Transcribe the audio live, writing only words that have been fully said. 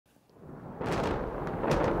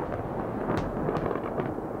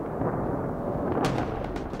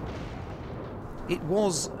It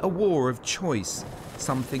was a war of choice,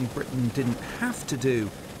 something Britain didn't have to do,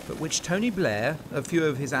 but which Tony Blair, a few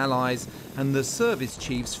of his allies and the service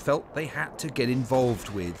chiefs felt they had to get involved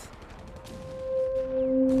with.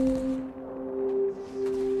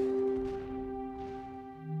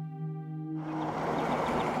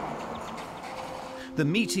 The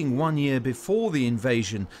meeting 1 year before the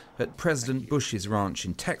invasion at President Bush's ranch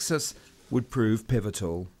in Texas would prove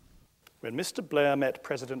pivotal. When Mr. Blair met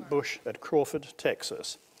President Bush at Crawford,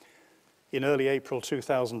 Texas, in early April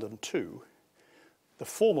 2002, the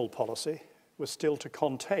formal policy was still to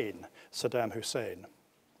contain Saddam Hussein.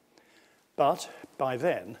 But by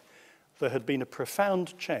then, there had been a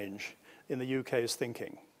profound change in the UK's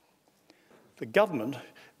thinking. The government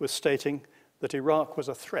was stating that Iraq was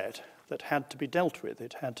a threat that had to be dealt with.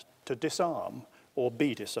 It had to disarm or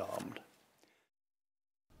be disarmed.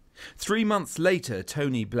 3 months later,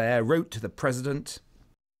 Tony Blair wrote to the president,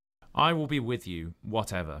 "I will be with you,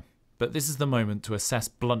 whatever, but this is the moment to assess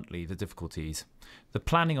bluntly the difficulties. The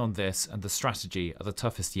planning on this and the strategy are the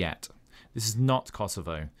toughest yet. This is not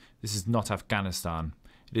Kosovo. This is not Afghanistan.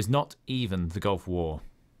 It is not even the Gulf War."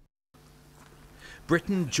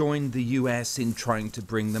 Britain joined the US in trying to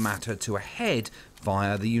bring the matter to a head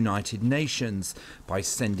via the United Nations by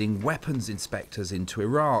sending weapons inspectors into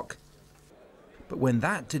Iraq. But when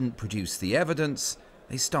that didn't produce the evidence,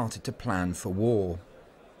 they started to plan for war.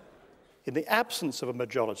 In the absence of a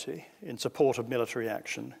majority in support of military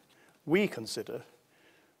action, we consider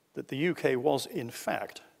that the UK was in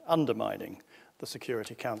fact undermining the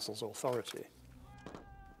Security Council's authority.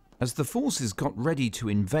 As the forces got ready to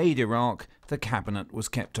invade Iraq, the cabinet was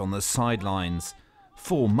kept on the sidelines.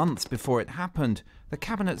 4 months before it happened, the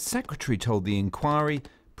cabinet secretary told the inquiry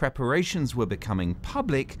preparations were becoming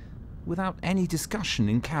public without any discussion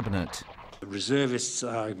in cabinet. Reservists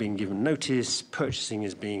are being given notice, various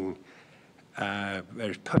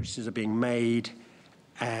purchases are being made,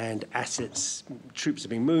 and troops are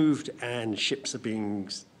being moved, and ships are being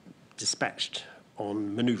dispatched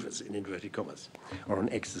on manoeuvres, in inverted commas, or on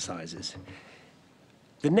exercises.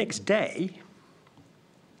 The next day,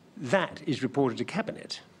 that is reported to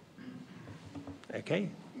cabinet. Okay,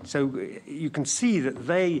 so you can see that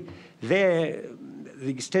the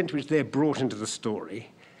extent to which they're brought into the story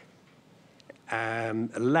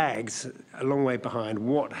lags a long way behind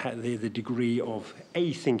what the degree of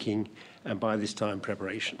thinking and by this time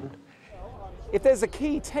preparation. If there's a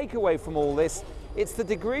key takeaway from all this, it's the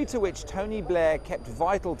degree to which Tony Blair kept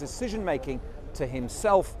vital decision-making to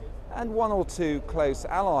himself and 1 or 2 close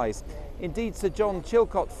allies. Indeed, Sir John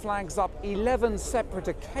Chilcot flags up 11 separate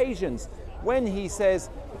occasions when he says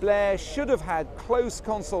Blair should have had close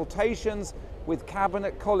consultations with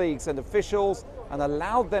cabinet colleagues and officials and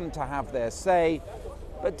allowed them to have their say,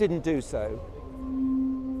 but didn't do so.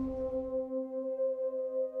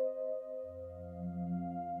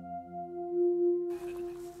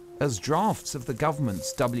 As drafts of the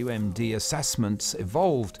government's WMD assessments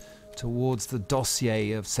evolved towards the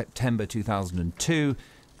dossier of September 2002,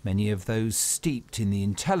 many of those steeped in the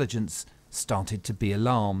intelligence started to be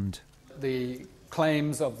alarmed. The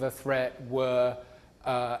claims of the threat were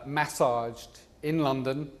massaged in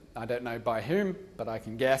London. I don't know by whom, but I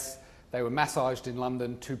can guess. They were massaged in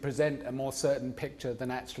London to present a more certain picture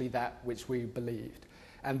than actually that which we believed.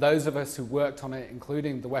 And those of us who worked on it,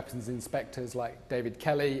 including the weapons inspectors like David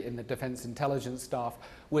Kelly in the Defence Intelligence Staff,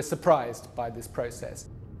 were surprised by this process.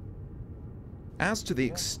 As to the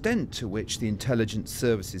extent to which the intelligence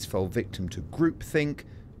services fell victim to groupthink,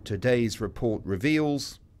 today's report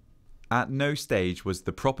reveals: at no stage was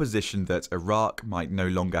the proposition that Iraq might no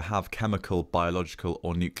longer have chemical, biological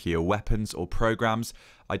or nuclear weapons or programs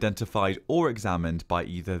identified or examined by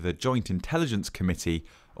either the Joint Intelligence Committee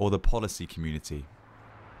or the policy community.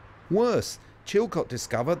 Worse, Chilcot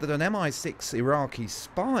discovered that an MI6 Iraqi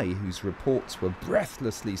spy whose reports were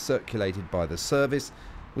breathlessly circulated by the service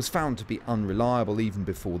was found to be unreliable even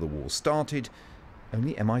before the war started.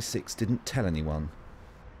 Only MI6 didn't tell anyone.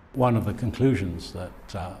 One of the conclusions that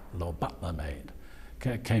Lord Butler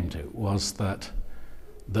came to was that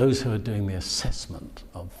those who are doing the assessment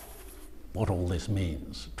of what all this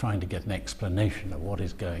means, trying to get an explanation of what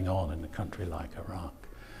is going on in a country like Iraq,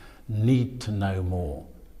 need to know more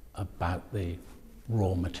about the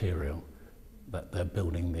raw material that they're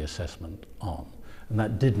building the assessment on. And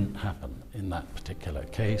that didn't happen in that particular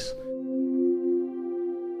case.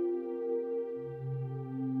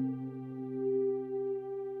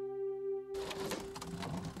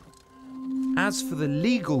 As for the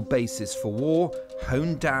legal basis for war,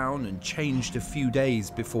 honed down and changed a few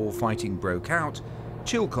days before fighting broke out,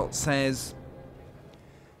 Chilcot says,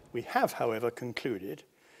 We have, however, concluded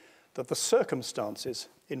that the circumstances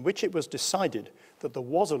in which it was decided that there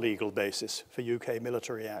was a legal basis for UK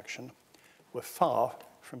military action were far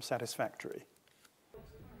from satisfactory.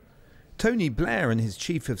 Tony Blair and his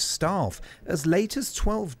Chief of Staff, as late as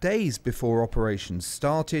 12 days before operations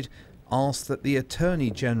started, asked that the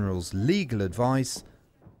Attorney General's legal advice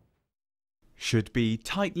should be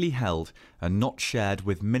tightly held and not shared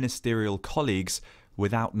with ministerial colleagues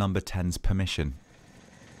without Number 10's permission.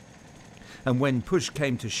 And when push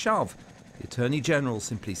came to shove, the Attorney General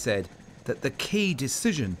simply said that the key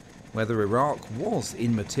decision whether Iraq was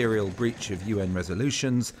in material breach of UN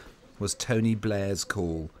resolutions was Tony Blair's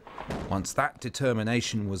call. Once that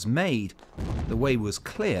determination was made, the way was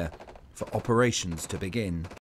clear for operations to begin.